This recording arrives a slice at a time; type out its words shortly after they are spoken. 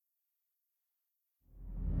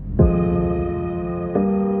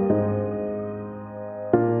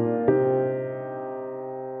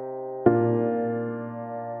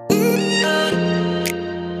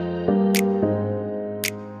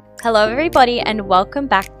Hello, everybody, and welcome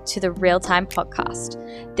back to the Real Time Podcast.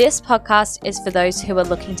 This podcast is for those who are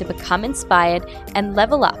looking to become inspired and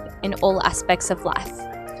level up in all aspects of life.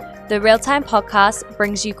 The Real Time Podcast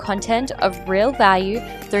brings you content of real value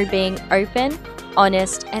through being open,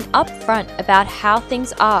 honest, and upfront about how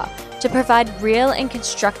things are to provide real and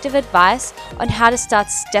constructive advice on how to start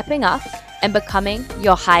stepping up and becoming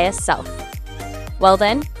your highest self. Well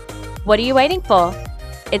then, what are you waiting for?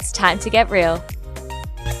 It's time to get real.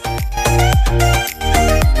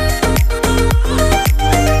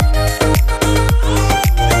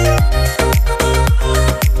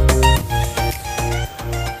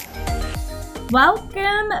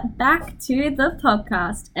 Welcome back to the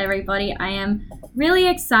podcast, everybody. I am really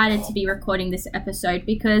excited to be recording this episode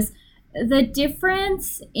because the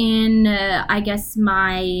difference in, my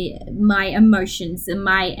emotions and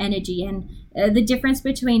my energy and the difference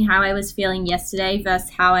between how I was feeling yesterday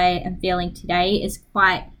versus how I am feeling today is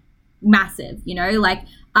quite massive,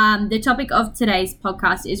 the topic of today's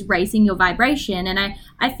podcast is raising your vibration. And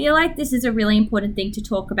I feel like this is a really important thing to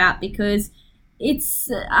talk about because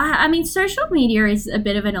social media is a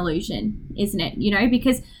bit of an illusion, isn't it?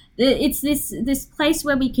 Because it's this place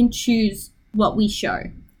where we can choose what we show.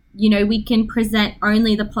 We can present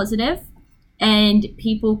only the positive, and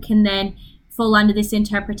people can then fall under this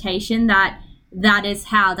interpretation that is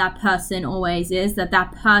how that person always is,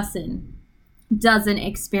 that person doesn't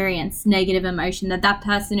experience negative emotion, that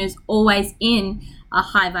person is always in a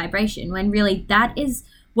high vibration, when really that is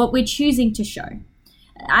what we're choosing to show.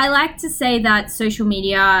 I like to say that social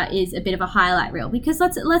media is a bit of a highlight reel because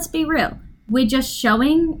let's be real. We're just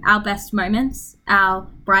showing our best moments, our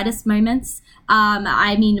brightest moments.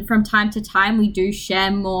 From time to time, we do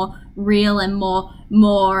share more real and more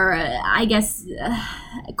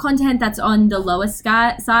content that's on the lower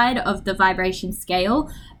side of the vibration scale.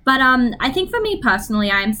 But I think for me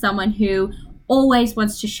personally, I am someone who always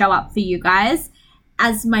wants to show up for you guys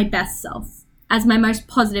as my best self, as my most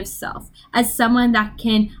positive self, as someone that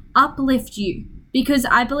can uplift you, because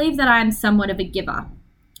I believe that I am somewhat of a giver.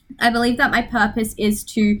 I believe that my purpose is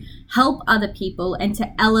to help other people and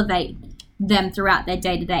to elevate them throughout their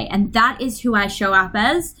day-to-day. And that is who I show up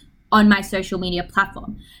as on my social media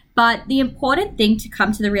platform. But the important thing to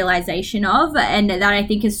come to the realization of, and that I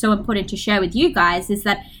think is so important to share with you guys, is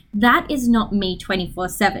that is not me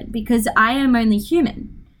 24/7, because I am only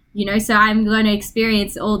human. So I'm going to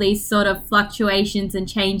experience all these sort of fluctuations and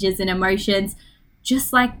changes in emotions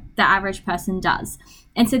just like the average person does.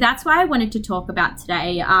 And so that's why I wanted to talk about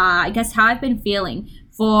today, how I've been feeling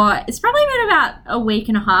it's probably been about a week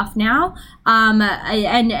and a half now,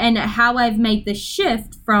 and how I've made the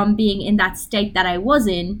shift from being in that state that I was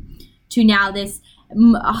in to now this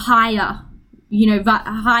higher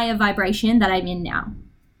vibration that I'm in now.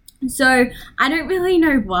 So I don't really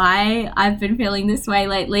know why I've been feeling this way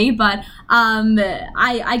lately, but I've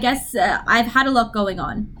had a lot going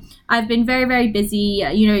on. I've been very, very busy.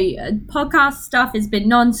 Podcast stuff has been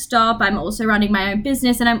nonstop. I'm also running my own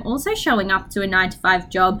business, and I'm also showing up to a 9-to-5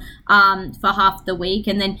 job for half the week.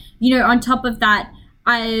 And then, on top of that,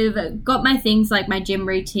 I've got my things like my gym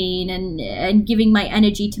routine and giving my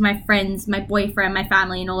energy to my friends, my boyfriend, my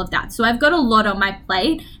family, and all of that. So I've got a lot on my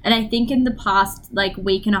plate. And I think in the past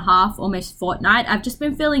week and a half, almost fortnight, I've just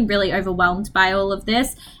been feeling really overwhelmed by all of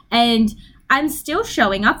this. And I'm still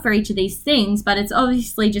showing up for each of these things, but it's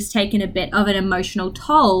obviously just taken a bit of an emotional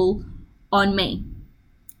toll on me.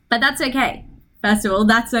 But that's okay. First of all,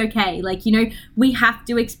 that's okay. We have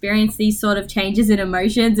to experience these sort of changes in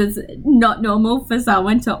emotions. It's not normal for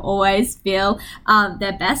someone to always feel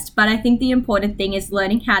their best. But I think the important thing is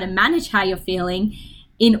learning how to manage how you're feeling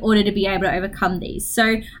in order to be able to overcome these.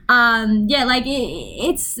 So,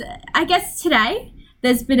 today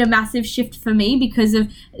there's been a massive shift for me because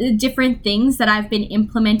of different things that I've been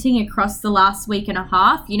implementing across the last week and a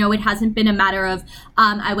half. It hasn't been a matter of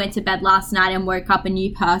I went to bed last night and woke up a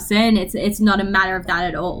new person. It's not a matter of that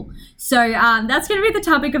at all. So that's going to be the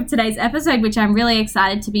topic of today's episode, which I'm really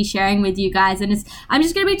excited to be sharing with you guys. And I'm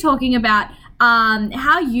just going to be talking about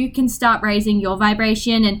how you can start raising your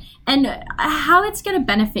vibration and how it's going to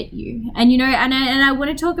benefit you. And, and I want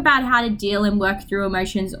to talk about how to deal and work through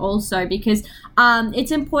emotions also, because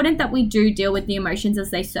it's important that we do deal with the emotions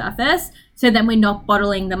as they surface, so then we're not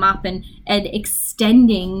bottling them up and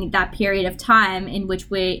extending that period of time in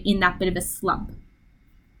which we're in that bit of a slump.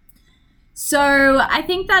 So I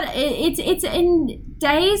think that it's in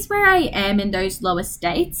days where I am in those lower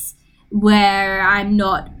states where I'm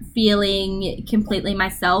not feeling completely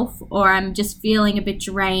myself, or I'm just feeling a bit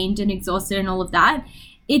drained and exhausted and all of that.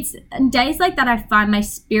 It's days like that I find my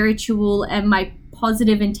spiritual and my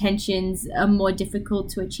positive intentions are more difficult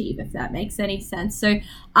to achieve, if that makes any sense. So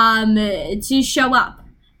to show up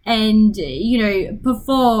and,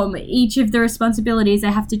 perform each of the responsibilities I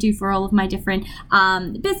have to do for all of my different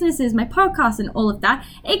businesses, my podcast, and all of that,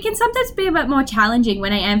 it can sometimes be a bit more challenging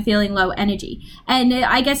when I am feeling low energy. And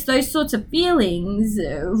I guess those sorts of feelings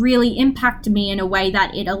really impact me in a way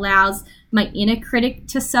that it allows my inner critic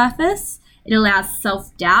to surface. It allows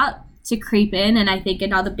self-doubt to creep in. And I think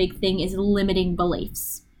another big thing is limiting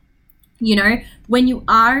beliefs. When you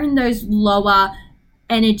are in those lower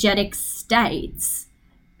energetic states,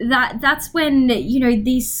 that's when,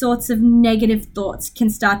 these sorts of negative thoughts can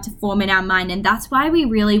start to form in our mind. And that's why we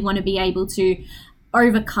really want to be able to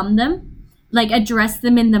overcome them, like address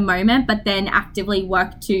them in the moment, but then actively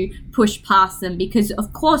work to push past them. Because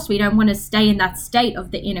of course we don't want to stay in that state of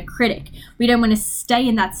the inner critic. We don't want to stay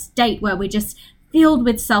in that state where we're just filled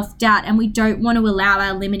with self-doubt, and we don't want to allow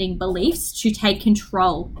our limiting beliefs to take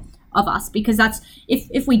control of us. Because that's,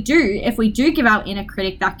 if we do give our inner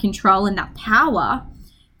critic that control and that power,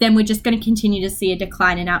 then we're just going to continue to see a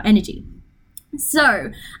decline in our energy.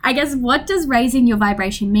 So I guess, what does raising your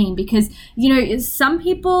vibration mean? Because, some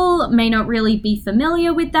people may not really be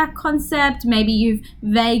familiar with that concept. Maybe you've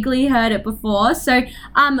vaguely heard it before. So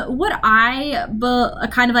what I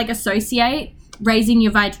kind of like associate raising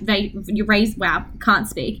your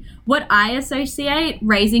what I associate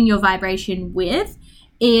raising your vibration with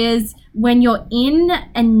is when you're in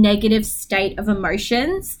a negative state of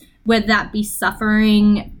emotions, whether that be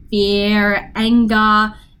suffering, fear,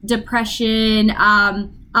 anger, depression,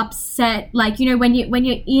 upset, when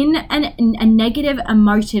you're in a negative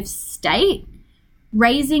emotive state,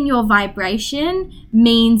 raising your vibration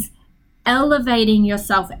means elevating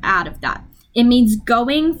yourself out of that. It means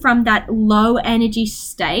going from that low energy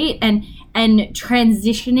state and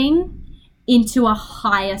transitioning into a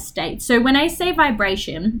higher state. So when I say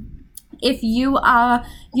vibration, if you are,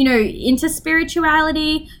 into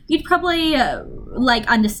spirituality, you'd probably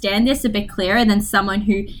understand this a bit clearer than someone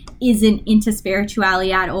who isn't into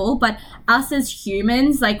spirituality at all. But us as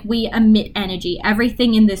humans, we emit energy.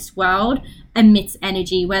 Everything in this world emits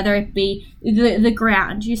energy, whether it be the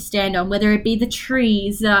ground you stand on, whether it be the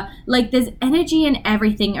trees, there's energy in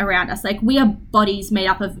everything around us. We are bodies made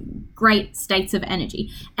up of great states of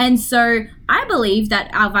energy. And so I believe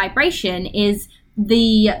that our vibration is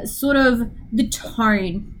the sort of the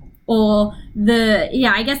tone, or the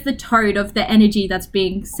tone of the energy that's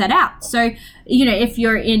being set out. So, if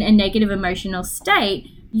you're in a negative emotional state,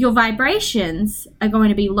 your vibrations are going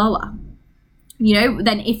to be lower,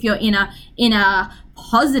 than if you're in a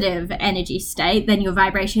positive energy state, then your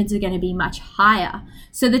vibrations are going to be much higher.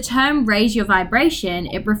 So the term raise your vibration,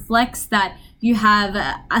 it reflects that you have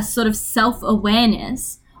a sort of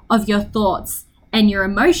self-awareness of your thoughts and your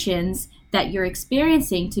emotions that you're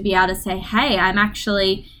experiencing, to be able to say, hey, I'm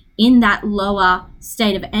actually in that lower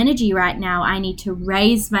state of energy right now. I need to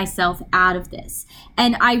raise myself out of this.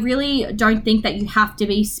 And I really don't think that you have to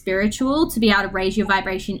be spiritual to be able to raise your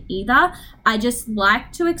vibration either. I just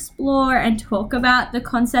like to explore and talk about the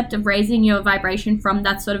concept of raising your vibration from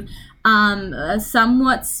that sort of a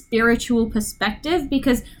somewhat spiritual perspective,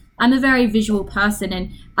 because I'm a very visual person,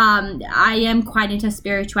 and I am quite into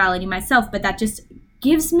spirituality myself, but that just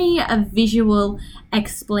gives me a visual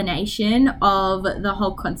explanation of the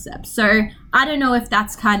whole concept. So I don't know if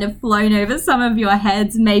that's kind of flown over some of your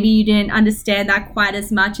heads. Maybe you didn't understand that quite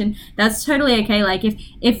as much, and that's totally okay.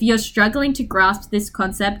 If you're struggling to grasp this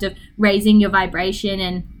concept of raising your vibration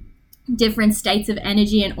and different states of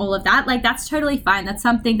energy and all of that, that's totally fine. That's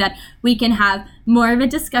something that we can have more of a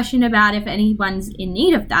discussion about if anyone's in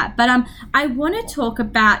need of that. But I want to talk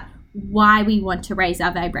about why we want to raise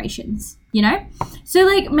our vibrations, So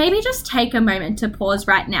maybe just take a moment to pause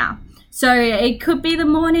right now. So it could be the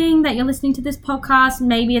morning that you're listening to this podcast.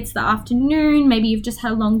 Maybe it's the afternoon. Maybe you've just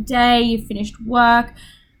had a long day. You've finished work.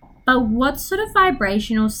 But what sort of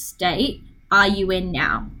vibrational state are you in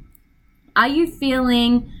now? Are you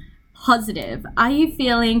feeling positive? Are you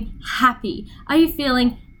feeling happy? Are you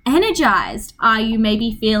feeling energized? Are you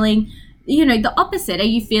maybe feeling the opposite? Are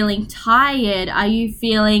you feeling tired? Are you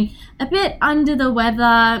feeling a bit under the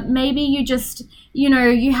weather? Maybe you just,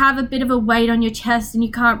 you have a bit of a weight on your chest and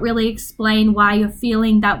you can't really explain why you're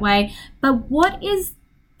feeling that way. But what is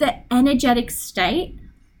the energetic state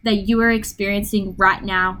that you are experiencing right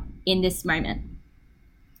now in this moment?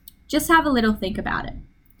 Just have a little think about it.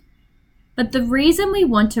 But the reason we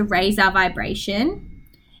want to raise our vibration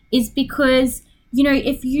is because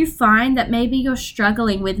if you find that maybe you're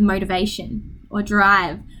struggling with motivation or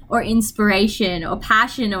drive or inspiration or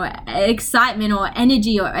passion or excitement or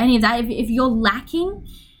energy or any of that, if you're lacking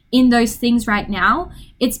in those things right now,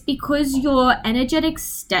 it's because your energetic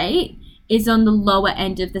state is on the lower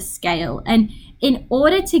end of the scale. And in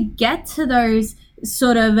order to get to those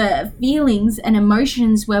sort of feelings and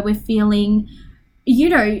emotions where we're feeling, you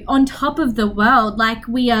know, on top of the world, like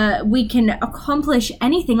we can accomplish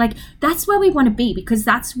anything, like that's where we want to be, because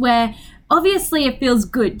that's where obviously it feels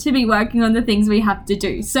good to be working on the things we have to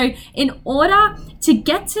do. So in order to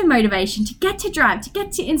get to motivation, to get to drive, to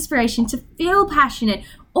get to inspiration, to feel passionate,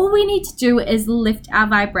 all we need to do is lift our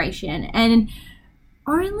vibration, and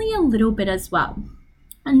only a little bit as well.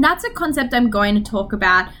 And that's a concept I'm going to talk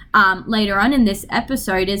about later on in this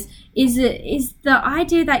episode, is the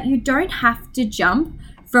idea that you don't have to jump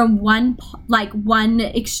from one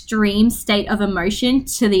extreme state of emotion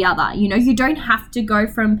to the other. You know, you don't have to go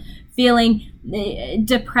from feeling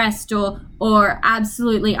depressed or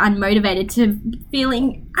absolutely unmotivated to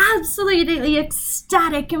feeling absolutely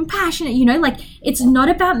ecstatic and passionate. You know, like it's not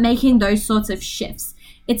about making those sorts of shifts.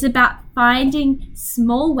 It's about finding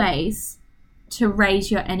small ways to raise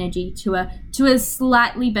your energy to a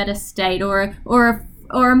slightly better state or a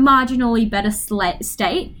marginally better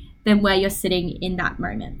state than where you're sitting in that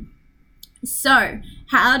moment. So,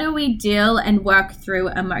 how do we deal and work through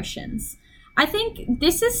emotions? I think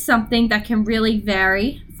this is something that can really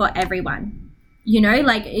vary for everyone. You know,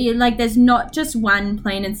 like there's not just one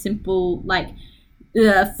plain and simple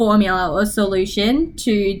formula or solution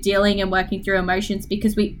to dealing and working through emotions,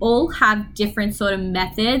 because we all have different sort of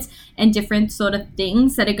methods and different sort of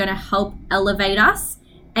things that are going to help elevate us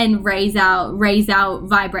and raise our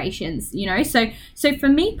vibrations, you know. So for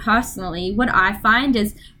me personally, what I find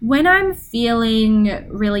is when I'm feeling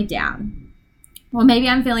really down, or maybe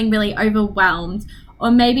I'm feeling really overwhelmed,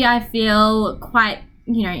 or maybe I feel quite,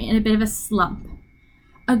 you know, in a bit of a slump,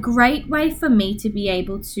 a great way for me to be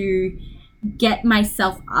able to get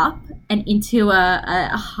myself up and into a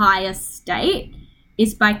higher state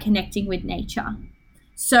is by connecting with nature.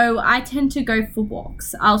 So I tend to go for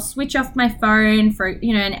walks. I'll switch off my phone for,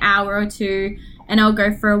 you know, an hour or two, and I'll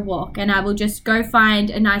go for a walk, and I will just go find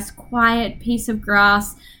a nice quiet piece of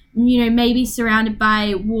grass, you know, maybe surrounded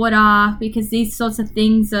by water, because these sorts of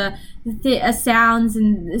things are sounds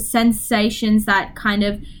and sensations that kind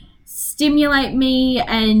of stimulate me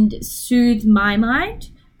and soothe my mind.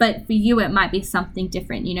 But for you, it might be something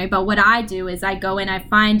different, you know. But what I do is I go and I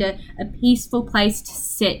find a peaceful place to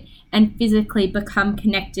sit and physically become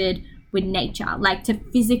connected with nature, like to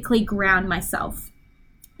physically ground myself.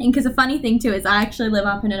 And because the funny thing too is I actually live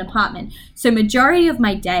up in an apartment. So majority of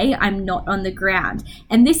my day, I'm not on the ground.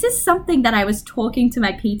 And this is something that I was talking to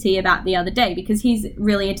my PT about the other day, because he's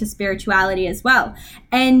really into spirituality as well.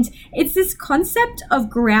 And it's this concept of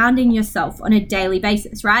grounding yourself on a daily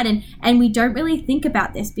basis, right? And we don't really think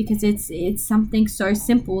about this because it's something so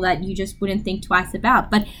simple that you just wouldn't think twice about.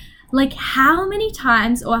 But like, how many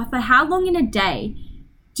times or for how long in a day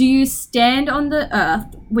do you stand on the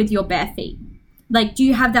earth with your bare feet? Like, do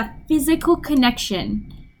you have that physical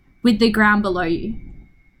connection with the ground below you?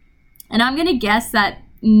 And I'm going to guess that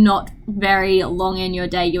not very long in your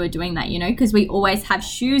day you are doing that, you know, because we always have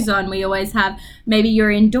shoes on. We always have, maybe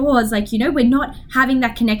you're indoors, like, you know, we're not having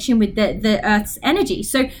that connection with the earth's energy.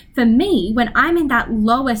 So for me, when I'm in that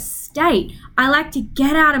lower state, I like to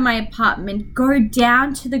get out of my apartment, go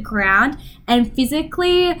down to the ground, and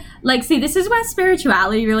physically, like, see, this is where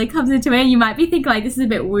spirituality really comes into it. You might be thinking, like, this is a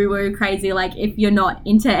bit woo-woo crazy, like, if you're not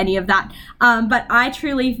into any of that. But I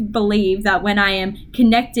truly believe that when I am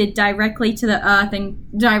connected directly to the earth and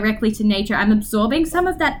directly to nature, I'm absorbing some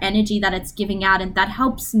of that energy that it's giving out, and that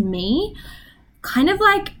helps me kind of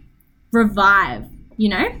like revive, you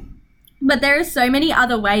know? But there are so many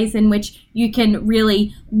other ways in which you can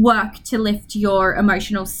really work to lift your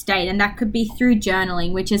emotional state. And that could be through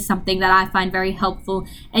journaling, which is something that I find very helpful.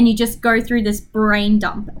 And you just go through this brain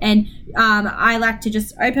dump. And I like to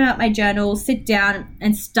just open up my journal, sit down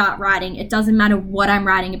and start writing. It doesn't matter what I'm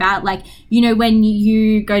writing about. Like, you know, when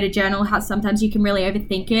you go to journal, how sometimes you can really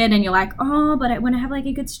overthink it. And you're like, oh, but I want to have like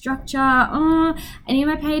a good structure. Oh, I need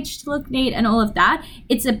my page to look neat and all of that.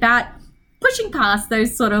 It's about pushing past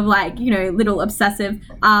those sort of like, you know, little obsessive,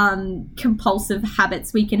 compulsive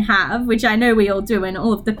habits we can have, which I know we all do, and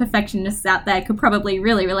all of the perfectionists out there could probably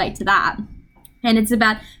really relate to that. And it's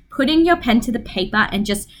about putting your pen to the paper and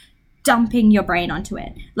just dumping your brain onto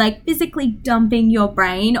it, like physically dumping your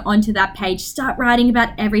brain onto that page. Start writing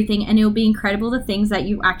about everything, and it'll be incredible the things that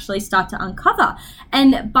you actually start to uncover.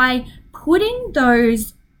 And by putting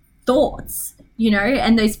those thoughts, you know,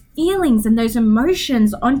 and those feelings and those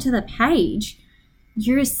emotions onto the page,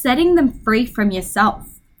 you're setting them free from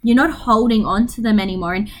yourself. You're not holding on to them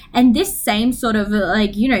anymore. And this same sort of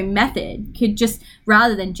method could just,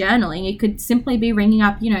 rather than journaling, it could simply be ringing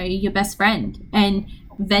up, your best friend and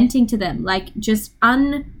venting to them, like just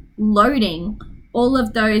unloading all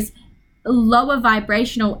of those lower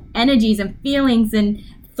vibrational energies and feelings and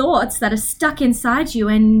thoughts that are stuck inside you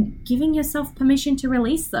and giving yourself permission to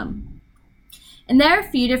release them. And there are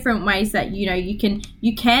a few different ways that you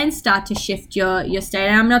can start to shift your state.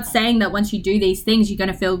 And I'm not saying that once you do these things you're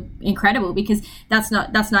going to feel incredible, because that's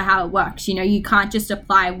not how it works. You can't just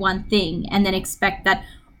apply one thing and then expect that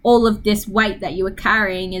all of this weight that you were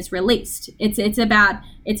carrying is released. It's about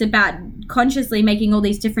consciously making all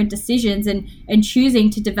these different decisions and choosing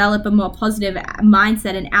to develop a more positive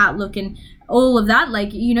mindset and outlook and all of that.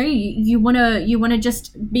 You want to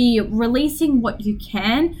just be releasing what you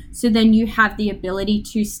can, so then you have the ability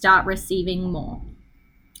to start receiving more.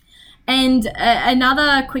 And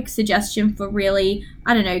another quick suggestion for really,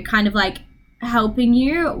 kind of like helping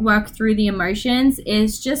you work through the emotions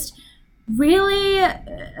is just really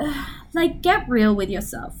get real with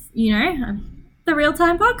yourself. The Real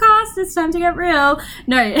Time Podcast, it's time to get real.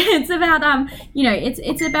 No, it's about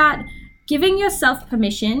it's about giving yourself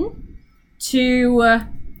permission to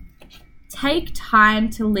take time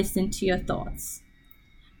to listen to your thoughts,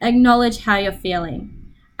 acknowledge how you're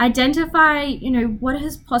feeling, identify what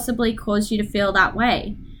has possibly caused you to feel that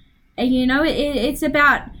way. And it's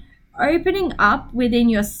about opening up within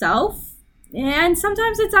yourself. And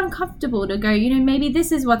sometimes it's uncomfortable to go, maybe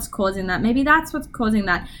this is what's causing that. Maybe that's what's causing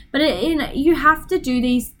that. But you have to do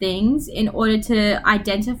these things in order to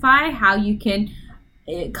identify how you can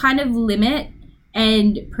kind of limit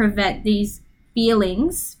and prevent these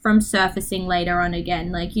feelings from surfacing later on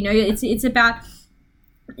again. It's about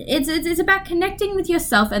connecting with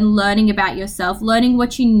yourself and learning about yourself, learning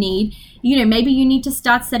what you need. Maybe you need to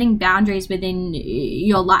start setting boundaries within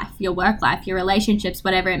your life, your work life, your relationships,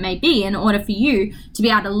 whatever it may be, in order for you to be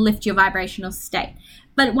able to lift your vibrational state.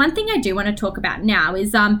 But one thing I do want to talk about now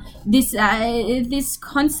is this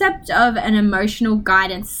concept of an emotional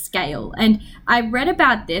guidance scale. And I read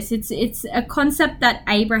about this. It's a concept that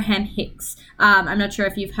Abraham Hicks, I'm not sure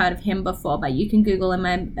if you've heard of him before, but you can Google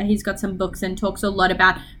him. He's got some books and talks a lot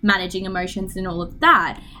about managing emotions and all of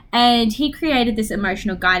that. And he created this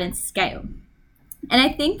emotional guidance scale. And I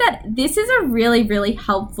think that this is a really, really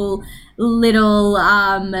helpful little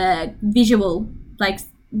visual,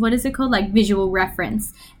 what is it called? Visual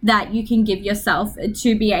reference that you can give yourself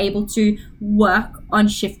to be able to work on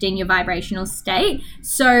shifting your vibrational state.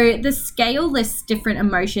 So the scale lists different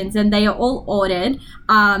emotions, and they are all ordered,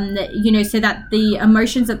 so that the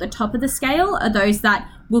emotions at the top of the scale are those that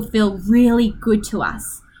will feel really good to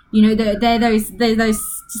us. They're those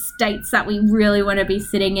states that we really want to be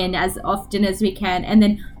sitting in as often as we can. And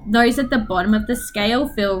then those at the bottom of the scale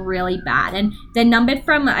feel really bad. And they're numbered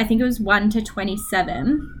from, I think it was 1 to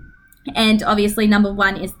 27. And obviously number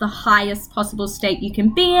 1 is the highest possible state you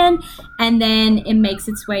can be in. And then it makes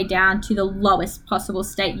its way down to the lowest possible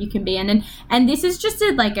state you can be in. And this is just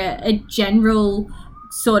a general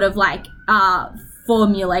sort of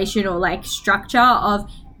formulation or structure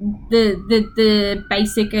of the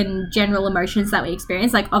basic and general emotions that we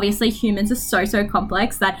experience. Obviously humans are so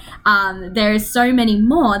complex that there's so many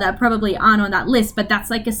more that probably aren't on that list, but that's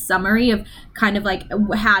a summary of kind of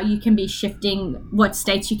how you can be shifting, what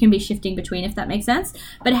states you can be shifting between, if that makes sense.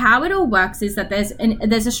 But how it all works is that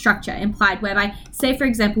there's a structure implied whereby, say for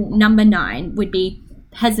example, number 9 would be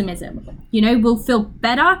pessimism. We'll feel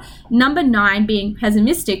better. Number 9 being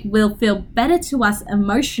pessimistic will feel better to us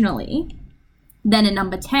emotionally than a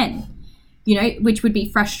number 10, which would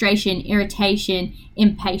be frustration, irritation,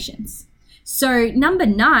 impatience. So number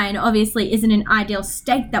 9 obviously isn't an ideal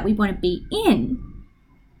state that we want to be in,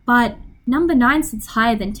 but number 9 sits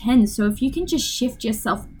higher than 10. So if you can just shift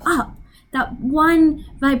yourself up that one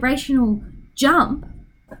vibrational jump,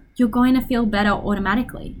 you're going to feel better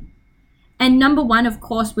automatically. And number 1, of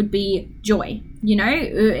course, would be joy.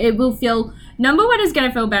 It will feel, number 1 is going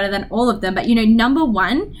to feel better than all of them. But, number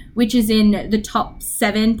 1, which is in the top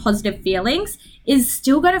 7 positive feelings, is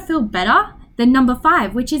still going to feel better than number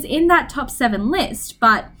 5, which is in that top 7 list.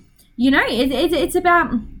 But, it's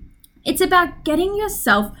about getting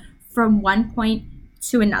yourself from one point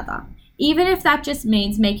to another. Even if that just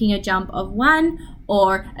means making a jump of 1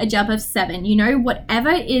 or a jump of 7, whatever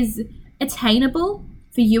is attainable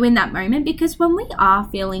for you in that moment. Because when we are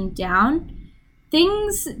feeling down,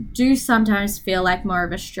 things do sometimes feel like more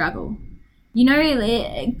of a struggle.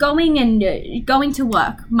 Going to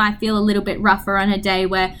work might feel a little bit rougher on a day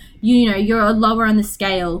where you're lower on the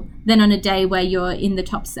scale than on a day where you're in the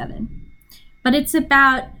top 7. But it's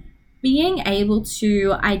about being able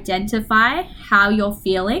to identify how you're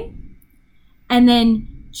feeling and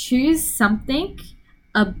then choose something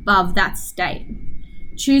above that state.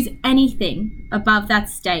 Choose anything above that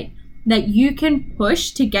state that you can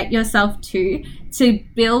push to get yourself to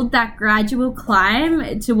build that gradual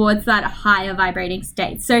climb towards that higher vibrating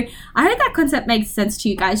state. So I hope that concept makes sense to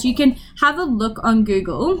you guys. You can have a look on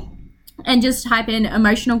Google and just type in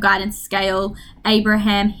emotional guidance scale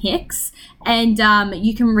Abraham Hicks, and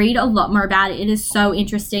you can read a lot more about it. It is so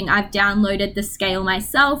interesting. I've downloaded the scale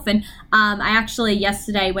myself, and I actually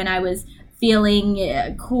yesterday, when I was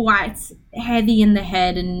feeling quite heavy in the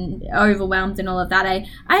head and overwhelmed and all of that,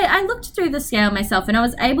 I looked through the scale myself, and I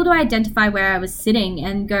was able to identify where I was sitting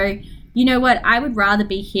and go, you know what, I would rather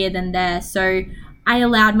be here than there. So I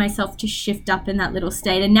allowed myself to shift up in that little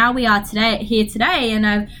state, and now we are here today,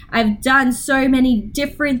 and I've done so many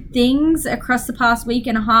different things across the past week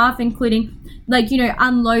and a half, including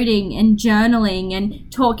unloading and journaling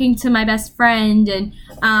and talking to my best friend and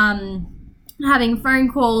having phone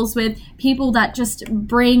calls with people that just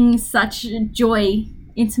bring such joy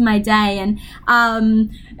into my day,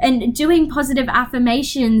 and doing positive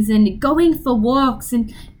affirmations and going for walks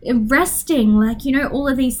and resting. All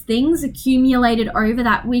of these things accumulated over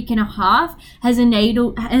that week and a half has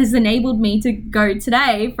enabled me to go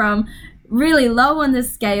today from really low on the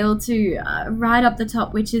scale to right up the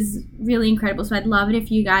top, which is really incredible. So I'd love it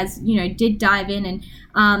if you guys did dive in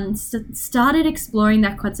and started exploring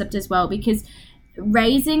that concept as well, because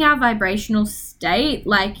raising our vibrational state,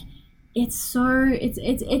 it's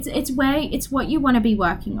what you want to be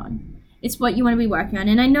working on. It's what you want to be working on.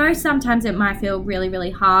 And I know sometimes it might feel really,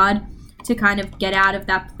 really hard to kind of get out of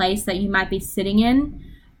that place that you might be sitting in,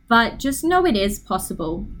 but just know it is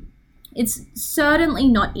possible. It's certainly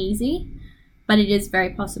not easy, but it is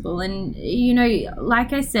very possible. And,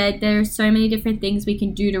 like I said, there are so many different things we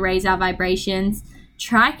can do to raise our vibrations.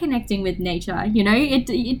 Try connecting with nature.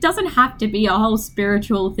 It doesn't have to be a whole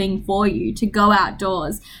spiritual thing for you to go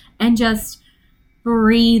outdoors and just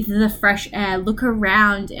breathe the fresh air, look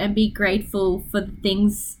around and be grateful for the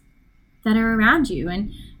things that are around you.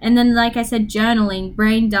 And then, like I said, journaling,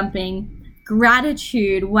 brain dumping,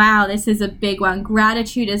 gratitude. Wow, this is a big one.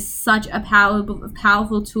 Gratitude is such a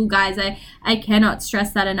powerful tool, guys. I cannot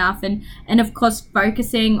stress that enough. And of course,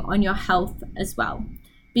 focusing on your health as well.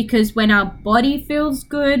 Because when our body feels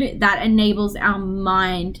good, that enables our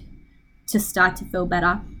mind to start to feel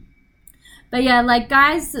better. But yeah,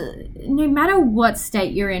 guys, no matter what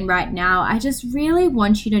state you're in right now, I just really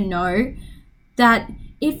want you to know that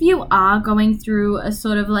if you are going through a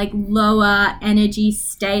sort of lower energy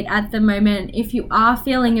state at the moment, if you are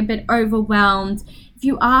feeling a bit overwhelmed, if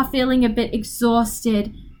you are feeling a bit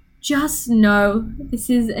exhausted, just know this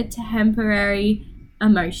is a temporary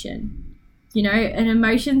emotion. And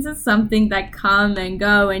emotions are something that come and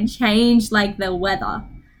go and change like the weather.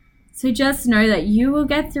 So just know that you will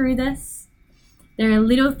get through this. There are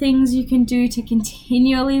little things you can do to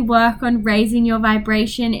continually work on raising your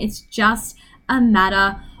vibration. It's just a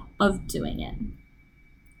matter of doing it.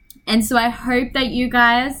 And so I hope that you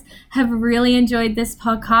guys have really enjoyed this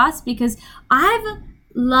podcast, because I've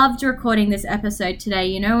loved recording this episode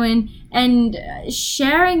today, and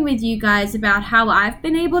sharing with you guys about how I've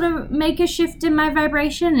been able to make a shift in my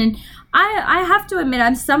vibration. And I have to admit,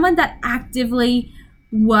 I'm someone that actively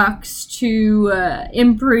works to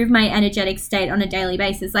improve my energetic state on a daily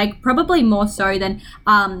basis, probably more so than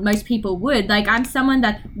most people would. I'm someone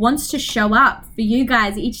that wants to show up for you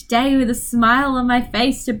guys each day with a smile on my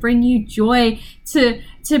face, to bring you joy, to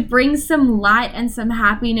bring some light and some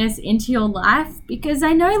happiness into your life, because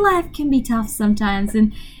I know life can be tough sometimes,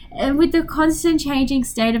 and with the constant changing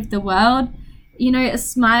state of the world, a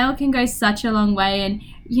smile can go such a long way. And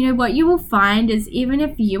what you will find is, even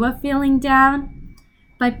if you are feeling down,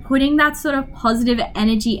 by putting that sort of positive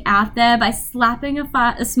energy out there, by slapping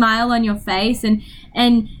a smile on your face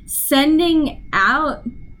and sending out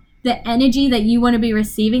the energy that you want to be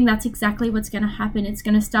receiving, that's exactly what's going to happen. It's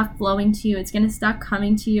going to start flowing to you. It's going to start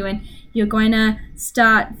coming to you, and you're going to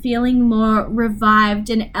start feeling more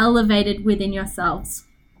revived and elevated within yourselves.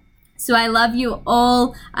 So I love you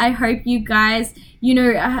all. I hope you guys,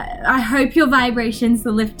 I hope your vibrations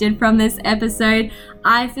are lifted from this episode.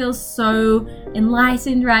 I feel so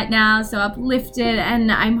enlightened right now, so uplifted,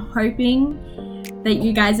 and I'm hoping that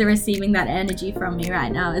you guys are receiving that energy from me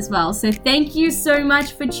right now as well. So thank you so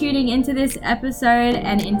much for tuning into this episode,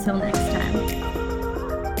 and until next time.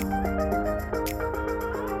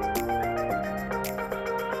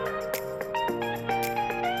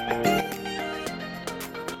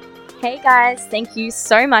 Hey guys, thank you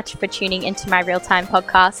so much for tuning into my Real Time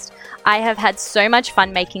podcast. I have had so much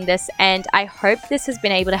fun making this, and I hope this has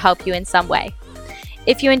been able to help you in some way.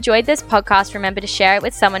 If you enjoyed this podcast, remember to share it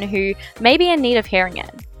with someone who may be in need of hearing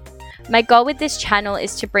it. My goal with this channel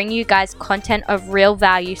is to bring you guys content of real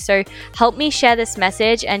value, so help me share this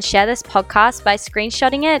message and share this podcast by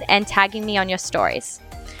screenshotting it and tagging me on your stories.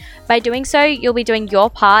 By doing so, you'll be doing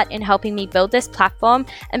your part in helping me build this platform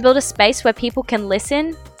and build a space where people can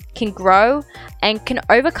listen, can grow, and can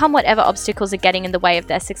overcome whatever obstacles are getting in the way of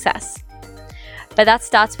their success. But that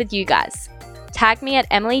starts with you guys. Tag me at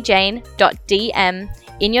emilyjane.dm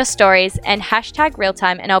in your stories and hashtag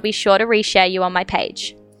realtime, and I'll be sure to reshare you on my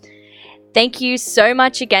page. Thank you so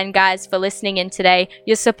much again, guys, for listening in today.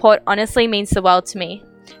 Your support honestly means the world to me.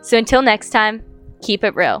 So until next time, keep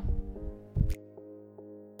it real.